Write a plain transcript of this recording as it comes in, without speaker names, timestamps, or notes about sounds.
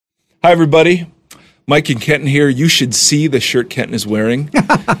Hi, everybody. Mike and Kenton here. You should see the shirt Kenton is wearing.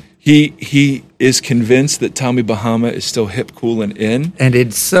 He is convinced that Tommy Bahama is still hip, cool, and in. And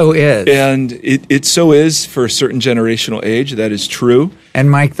it so is. And it so is for a certain generational age. That is true.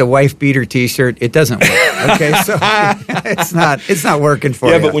 And Mike, the wife beater T-shirt, it doesn't work. Okay, so it's not working for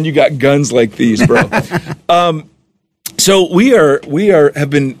you. Yeah, but when you got guns like these, bro. So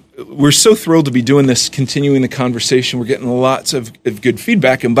we're so thrilled to be doing this, continuing the conversation. We're getting lots of good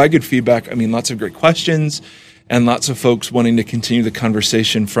feedback, and by good feedback, I mean lots of great questions and lots of folks wanting to continue the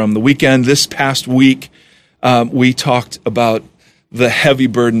conversation from the weekend. This past week, we talked about the heavy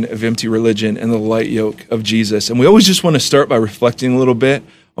burden of empty religion and the light yoke of Jesus. And we always just want to start by reflecting a little bit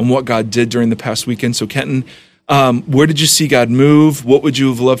on what God did during the past weekend. So Kenton, where did you see God move? What would you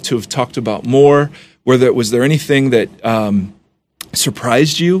have loved to have talked about more? Was there anything that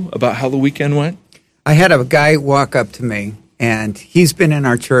surprised you about how the weekend went? I had a guy walk up to me, and he's been in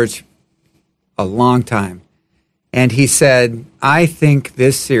our church a long time. And he said, I think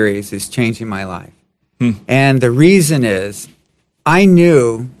this series is changing my life. And the reason is, I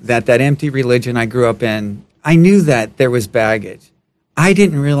knew that empty religion I grew up in, I knew that there was baggage. I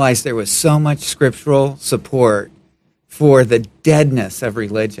didn't realize there was so much scriptural support for the deadness of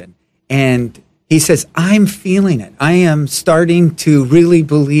religion. And he says, I'm feeling it. I am starting to really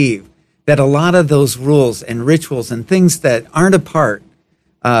believe that a lot of those rules and rituals and things that aren't a part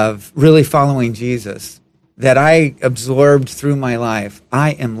of really following Jesus that I absorbed through my life,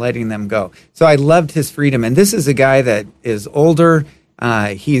 I am letting them go. So I loved his freedom. And this is a guy that is older.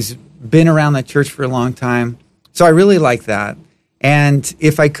 He's been around the church for a long time. So I really like that. And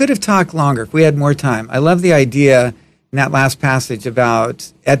if I could have talked longer, if we had more time, I love the idea in that last passage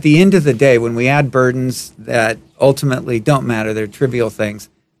about at the end of the day, when we add burdens that ultimately don't matter, they're trivial things,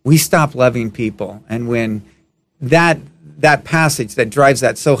 we stop loving people. And when that passage that drives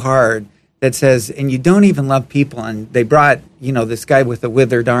that so hard, that says, and you don't even love people, and they brought, this guy with a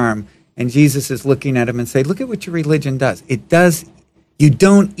withered arm, and Jesus is looking at him and say, look at what your religion does. It does, you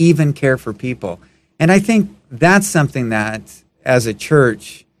don't even care for people. And I think that's something that, as a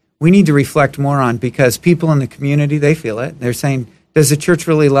church, we need to reflect more on, because people in the community, they feel it. They're saying, does the church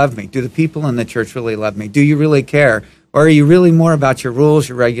really love me? Do the people in the church really love me? Do you really care? Or are you really more about your rules,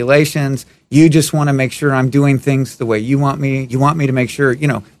 your regulations? You just want to make sure I'm doing things the way you want me. You want me to make sure,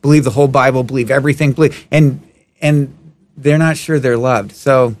 believe the whole Bible, believe everything, and they're not sure they're loved.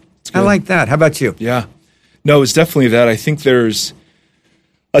 So I like that. How about you? Yeah. No, it's definitely that. I think there's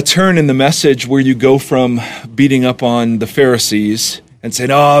a turn in the message where you go from beating up on the Pharisees and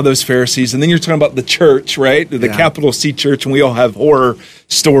saying, oh, those Pharisees. And then you're talking about the church, right? The capital C church, and we all have horror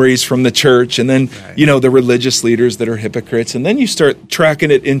stories from the church. And then, the religious leaders that are hypocrites. And then you start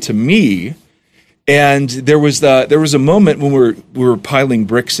tracking it into me. And there was a moment when we were piling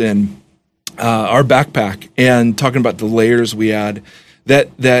bricks in our backpack and talking about the layers we had,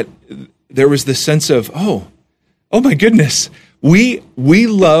 that there was this sense of, oh my goodness, we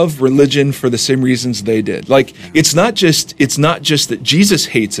love religion for the same reasons they did. Like, it's not just that Jesus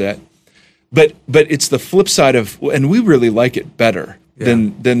hates it, but it's the flip side of, and we really like it better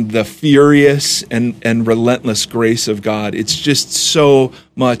than the furious and relentless grace of God. It's just so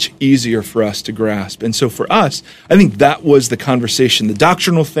much easier for us to grasp. And so for us, I think that was the conversation, the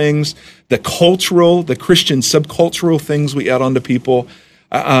doctrinal things, the Christian subcultural things we add on to people.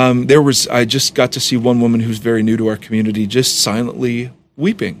 I just got to see one woman who's very new to our community just silently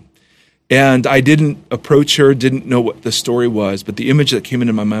weeping. And I didn't approach her, didn't know what the story was, but the image that came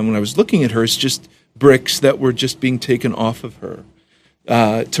into my mind when I was looking at her is just bricks that were just being taken off of her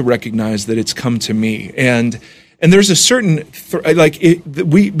to recognize that it's come to me. And there's a certain,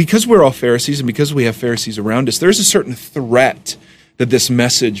 because we're all Pharisees and because we have Pharisees around us, there's a certain threat that this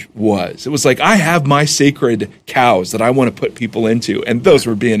message was. It was like, I have my sacred cows that I want to put people into, and those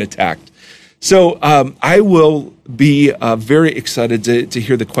were being attacked. So I will be very excited to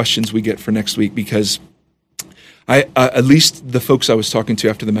hear the questions we get for next week, because at least the folks I was talking to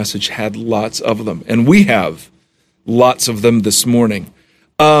after the message had lots of them, and we have lots of them this morning.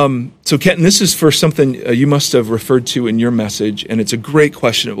 So Kenton, this is for something you must have referred to in your message, and it's a great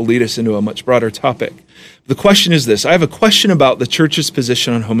question. It will lead us into a much broader topic. The question is this: I have a question about the church's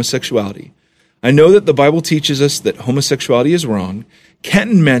position on homosexuality. I know that the Bible teaches us that homosexuality is wrong.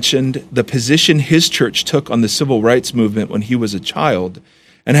 Kenton mentioned the position his church took on the civil rights movement when he was a child,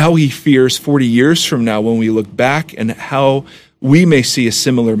 and how he fears 40 years from now when we look back and how we may see a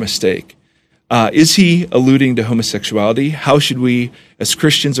similar mistake. Is he alluding to homosexuality? How should we, as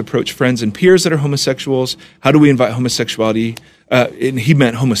Christians, approach friends and peers that are homosexuals? How do we invite homosexuality? And he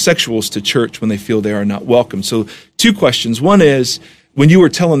meant homosexuals to church when they feel they are not welcome. So 2 questions. One is, when you were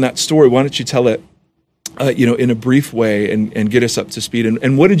telling that story, why don't you tell it, in a brief way and get us up to speed?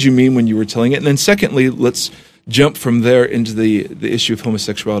 And what did you mean when you were telling it? And then secondly, let's jump from there into the issue of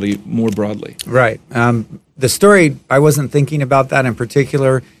homosexuality more broadly. Right. The story, I wasn't thinking about that in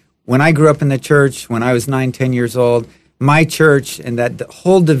particular. When I grew up in the church, when I was 9, 10 years old, my church and that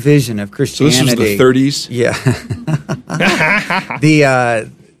whole division of Christianity. So this was the 30s? Yeah.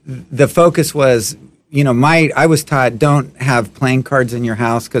 The focus was, I was taught, don't have playing cards in your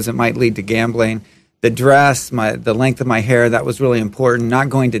house because it might lead to gambling. The dress, the length of my hair, that was really important. Not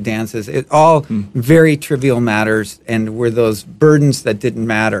going to dances. All very trivial matters and were those burdens that didn't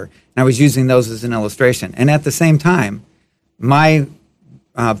matter. And I was using those as an illustration. And at the same time, my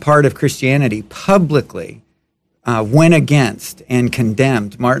part of Christianity publicly went against and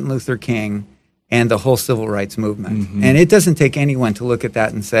condemned Martin Luther King and the whole civil rights movement. Mm-hmm. And it doesn't take anyone to look at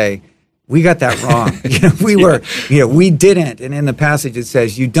that and say, we got that wrong. We didn't. And in the passage it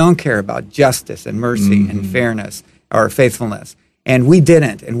says, you don't care about justice and mercy and fairness or faithfulness. And we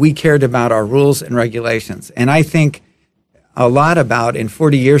didn't. And we cared about our rules and regulations. And I think a lot about in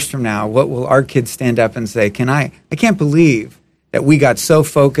 40 years from now, what will our kids stand up and say, I can't believe that we got so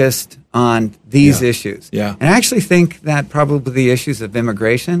focused on these issues. Yeah. And I actually think that probably the issues of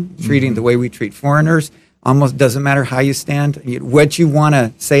immigration, treating the way we treat foreigners, almost doesn't matter how you stand, what you want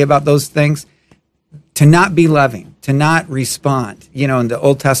to say about those things, to not be loving, to not respond. In the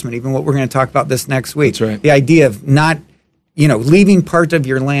Old Testament, even what we're going to talk about this next week, that's right. The idea of not, leaving part of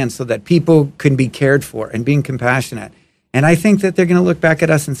your land so that people can be cared for and being compassionate. And I think that they're going to look back at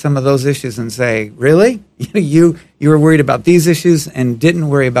us in some of those issues and say, really? You were worried about these issues and didn't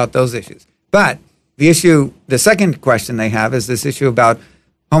worry about those issues. But the second question they have is this issue about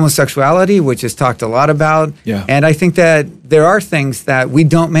homosexuality, which is talked a lot about. Yeah. And I think that there are things that we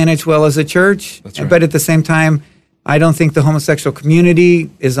don't manage well as a church. That's right. But at the same time, I don't think the homosexual community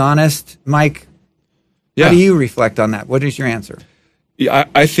is honest. Mike, how do you reflect on that? What is your answer? Yeah,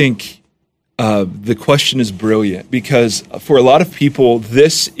 I think the question is brilliant because for a lot of people,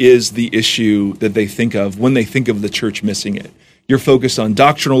 this is the issue that they think of when they think of the church missing it. You're focused on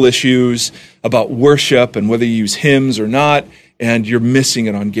doctrinal issues about worship and whether you use hymns or not, and you're missing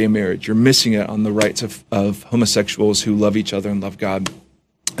it on gay marriage. You're missing it on the rights of homosexuals who love each other and love God.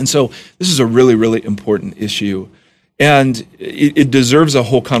 And so this is a really, really important issue. And it deserves a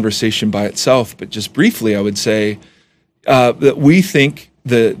whole conversation by itself. But just briefly, I would say that we think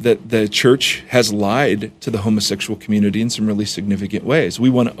that the church has lied to the homosexual community in some really significant ways. We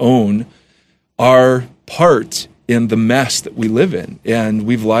want to own our part in the mess that we live in. And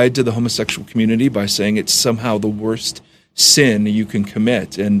we've lied to the homosexual community by saying it's somehow the worst sin you can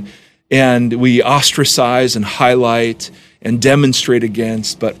commit. And we ostracize and highlight and demonstrate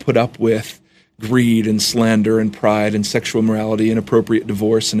against, but put up with greed and slander and pride and sexual immorality, inappropriate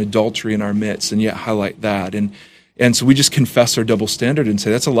divorce and adultery in our midst, and yet highlight that. And so we just confess our double standard and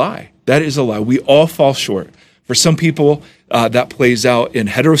say, that's a lie. That is a lie. We all fall short. For some people, that plays out in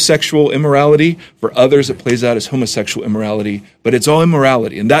heterosexual immorality. For others, it plays out as homosexual immorality. But it's all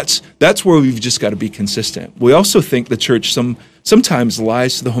immorality, and that's where we've just got to be consistent. We also think the church sometimes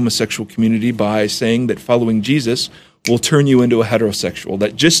lies to the homosexual community by saying that following Jesus will turn you into a heterosexual,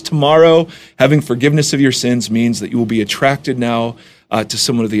 that just tomorrow having forgiveness of your sins means that you will be attracted now to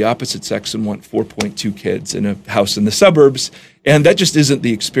someone of the opposite sex and want 4.2 kids in a house in the suburbs. And that just isn't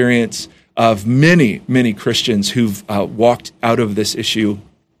the experience of many, many Christians who've walked out of this issue.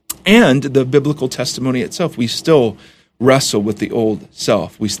 And the biblical testimony itself, we still wrestle with the old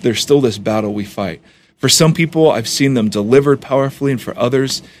self. There's still this battle we fight. For some people, I've seen them delivered powerfully, and for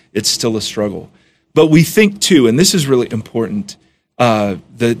others, it's still a struggle. But we think, too, and this is really important,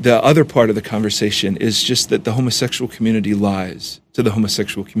 the other part of the conversation is just that the homosexual community lies to the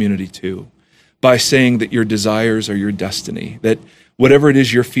homosexual community, too, by saying that your desires are your destiny, that whatever it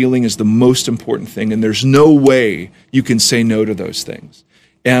is you're feeling is the most important thing, and there's no way you can say no to those things.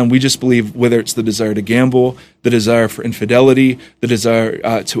 And we just believe whether it's the desire to gamble, the desire for infidelity, the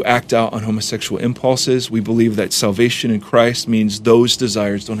desire to act out on homosexual impulses, we believe that salvation in Christ means those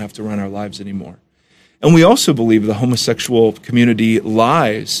desires don't have to run our lives anymore. And we also believe the homosexual community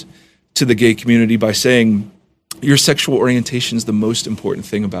lies to the gay community by saying your sexual orientation is the most important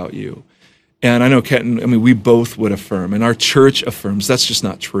thing about you. And I know, Kenton, we both would affirm, and our church affirms, that's just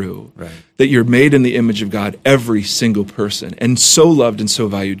not true. Right. That you're made in the image of God, every single person, and so loved and so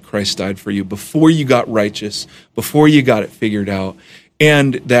valued, Christ died for you before you got righteous, before you got it figured out,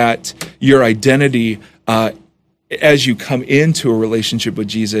 and that your identity as you come into a relationship with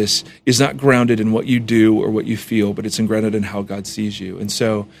Jesus is not grounded in what you do or what you feel, but it's grounded in how God sees you. And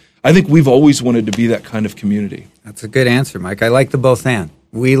so I think we've always wanted to be that kind of community. That's a good answer, Mike. I like the both and.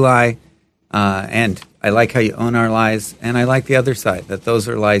 We lie, and I like how you own our lies, and I like the other side, that those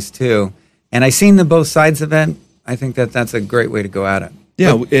are lies too. And I've seen the both sides of it. I think that that's a great way to go at it.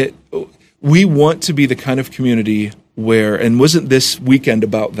 Yeah, we want to be the kind of community where, and wasn't this weekend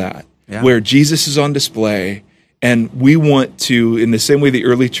about that, where Jesus is on display, and we want to, in the same way the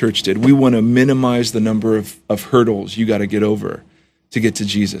early church did, we want to minimize the number of hurdles you got to get over to get to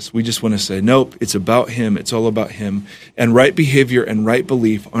Jesus. We just want to say, nope, it's about him. It's all about him. And right behavior and right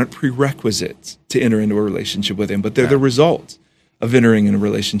belief aren't prerequisites to enter into a relationship with him, but they're the result of entering in a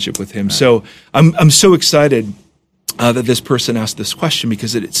relationship with him. So I'm so excited that this person asked this question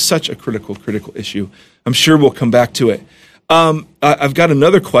because it's such a critical issue. I'm sure we'll come back to it. I've got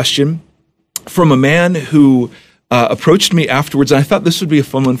another question from a man who approached me afterwards, and I thought this would be a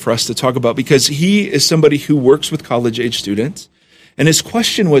fun one for us to talk about because he is somebody who works with college-age students. And his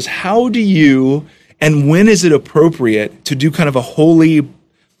question was, how do you, and when is it appropriate to do kind of a holy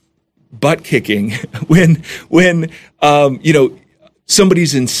butt kicking when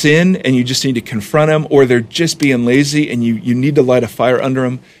somebody's in sin and you just need to confront them, or they're just being lazy and you need to light a fire under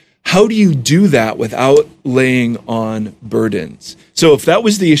them? How do you do that without laying on burdens? So if that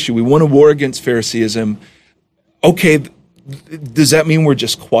was the issue, we want a war against Phariseeism, okay, does that mean we're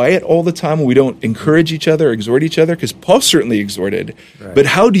just quiet all the time and we don't encourage each other, exhort each other? Because Paul certainly exhorted. Right. But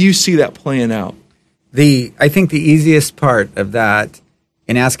how do you see that playing out? I think the easiest part of that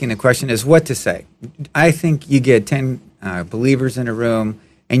in asking the question is what to say. I think you get 10 believers in a room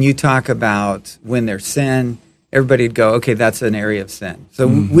and you talk about when there's sin, everybody would go, okay, that's an area of sin. So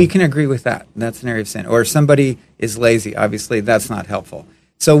we can agree with that. That's an area of sin. Or if somebody is lazy, obviously that's not helpful.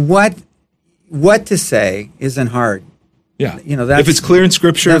 So what to say isn't hard. Yeah, if it's clear in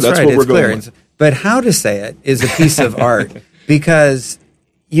Scripture, that's right, what we're going with. But how to say it is a piece of art because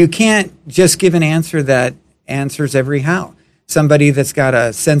you can't just give an answer that answers every how. Somebody that's got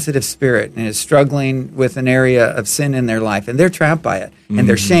a sensitive spirit and is struggling with an area of sin in their life, and they're trapped by it, and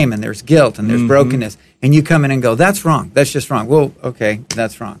there's shame, and there's guilt, and there's brokenness, and you come in and go, that's wrong, that's just wrong. Well, okay,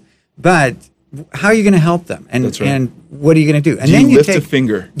 that's wrong. But how are you going to help them? And what are you going to do? And then you lift a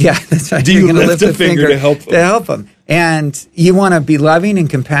finger? Yeah, that's right. Do you lift a finger to help them? And you want to be loving and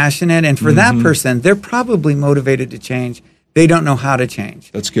compassionate. And for that person, they're probably motivated to change. They don't know how to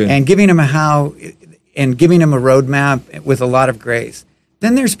change. That's good. And giving them a how and giving them a roadmap with a lot of grace.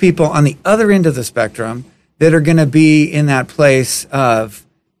 Then there's people on the other end of the spectrum that are going to be in that place of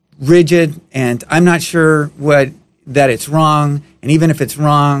rigid and I'm not sure that it's wrong. And even if it's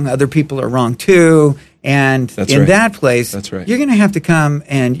wrong, other people are wrong too. And that place, you're going to have to come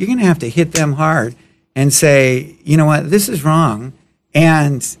and you're going to have to hit them hard and say, you know what, this is wrong.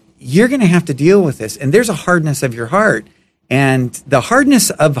 And you're going to have to deal with this. And there's a hardness of your heart. And the hardness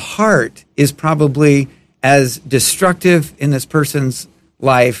of heart is probably as destructive in this person's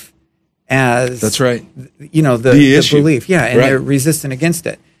life as the belief. Yeah, and they're resistant against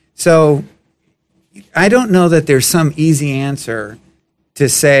it. So I don't know that there's some easy answer to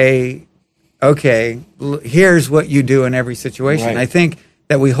say, okay, here's what you do in every situation. Right. I think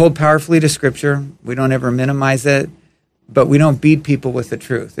that we hold powerfully to Scripture. We don't ever minimize it, but we don't beat people with the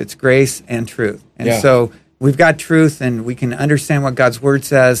truth. It's grace and truth. And so we've got truth and we can understand what God's Word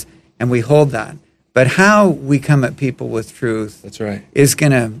says, and we hold that. But how we come at people with truth is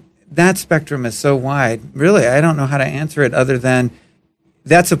going to, that spectrum is so wide. Really, I don't know how to answer it other than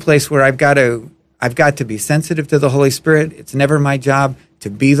that's a place where I've got to be sensitive to the Holy Spirit. It's never my job to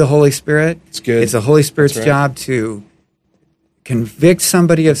be the Holy Spirit. It's good. It's the Holy Spirit's job to convict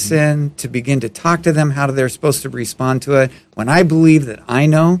somebody of sin, to begin to talk to them how they're supposed to respond to it. When I believe that I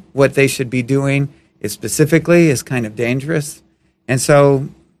know what they should be doing, it specifically is kind of dangerous. And so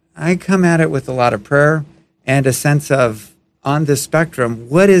I come at it with a lot of prayer and a sense of, on this spectrum,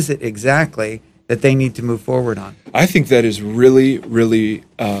 what is it exactly that they need to move forward on? I think that is really, really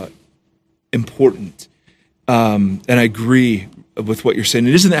important. And I agree with what you're saying.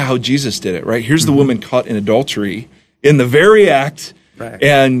 It isn't that how Jesus did it, right? Here's the woman caught in adultery in the very act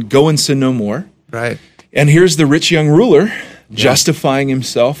and go and sin no more. Right. And here's the rich young ruler justifying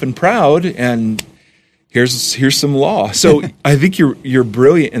himself and proud, and here's some law. So I think you're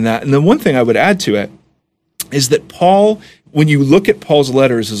brilliant in that. And the one thing I would add to it is that Paul, when you look at Paul's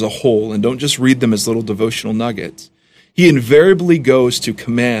letters as a whole and don't just read them as little devotional nuggets, he invariably goes to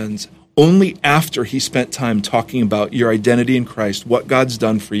commands only after he spent time talking about your identity in Christ, what God's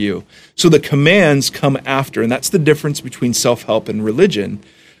done for you. So the commands come after, and that's the difference between self-help and religion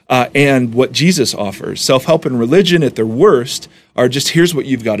and what Jesus offers. Self-help and religion, at their worst, are just here's what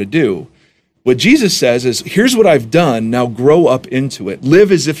you've got to do. What Jesus says is, here's what I've done, now grow up into it.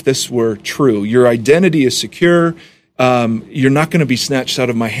 Live as if this were true. Your identity is secure. You're not going to be snatched out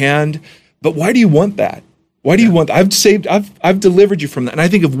of my hand. But why do you want that? Why do you want that? I've delivered you from that. And I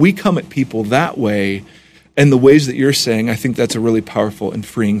think if we come at people that way, and the ways that you're saying, I think that's a really powerful and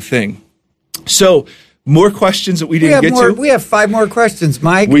freeing thing. So, more questions that we didn't get to? We have 5 more questions,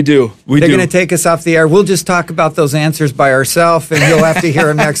 Mike. We do. They're going to take us off the air. We'll just talk about those answers by ourselves, and you'll have to hear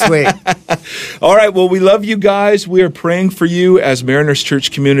them next week. All right. Well, we love you guys. We are praying for you as Mariners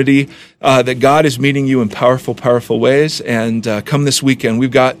Church community, that God is meeting you in powerful, powerful ways. And come this weekend,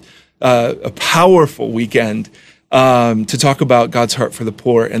 we've got a powerful weekend to talk about God's heart for the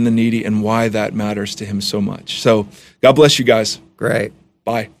poor and the needy and why that matters to him so much. So God bless you guys. Great.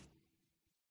 Bye.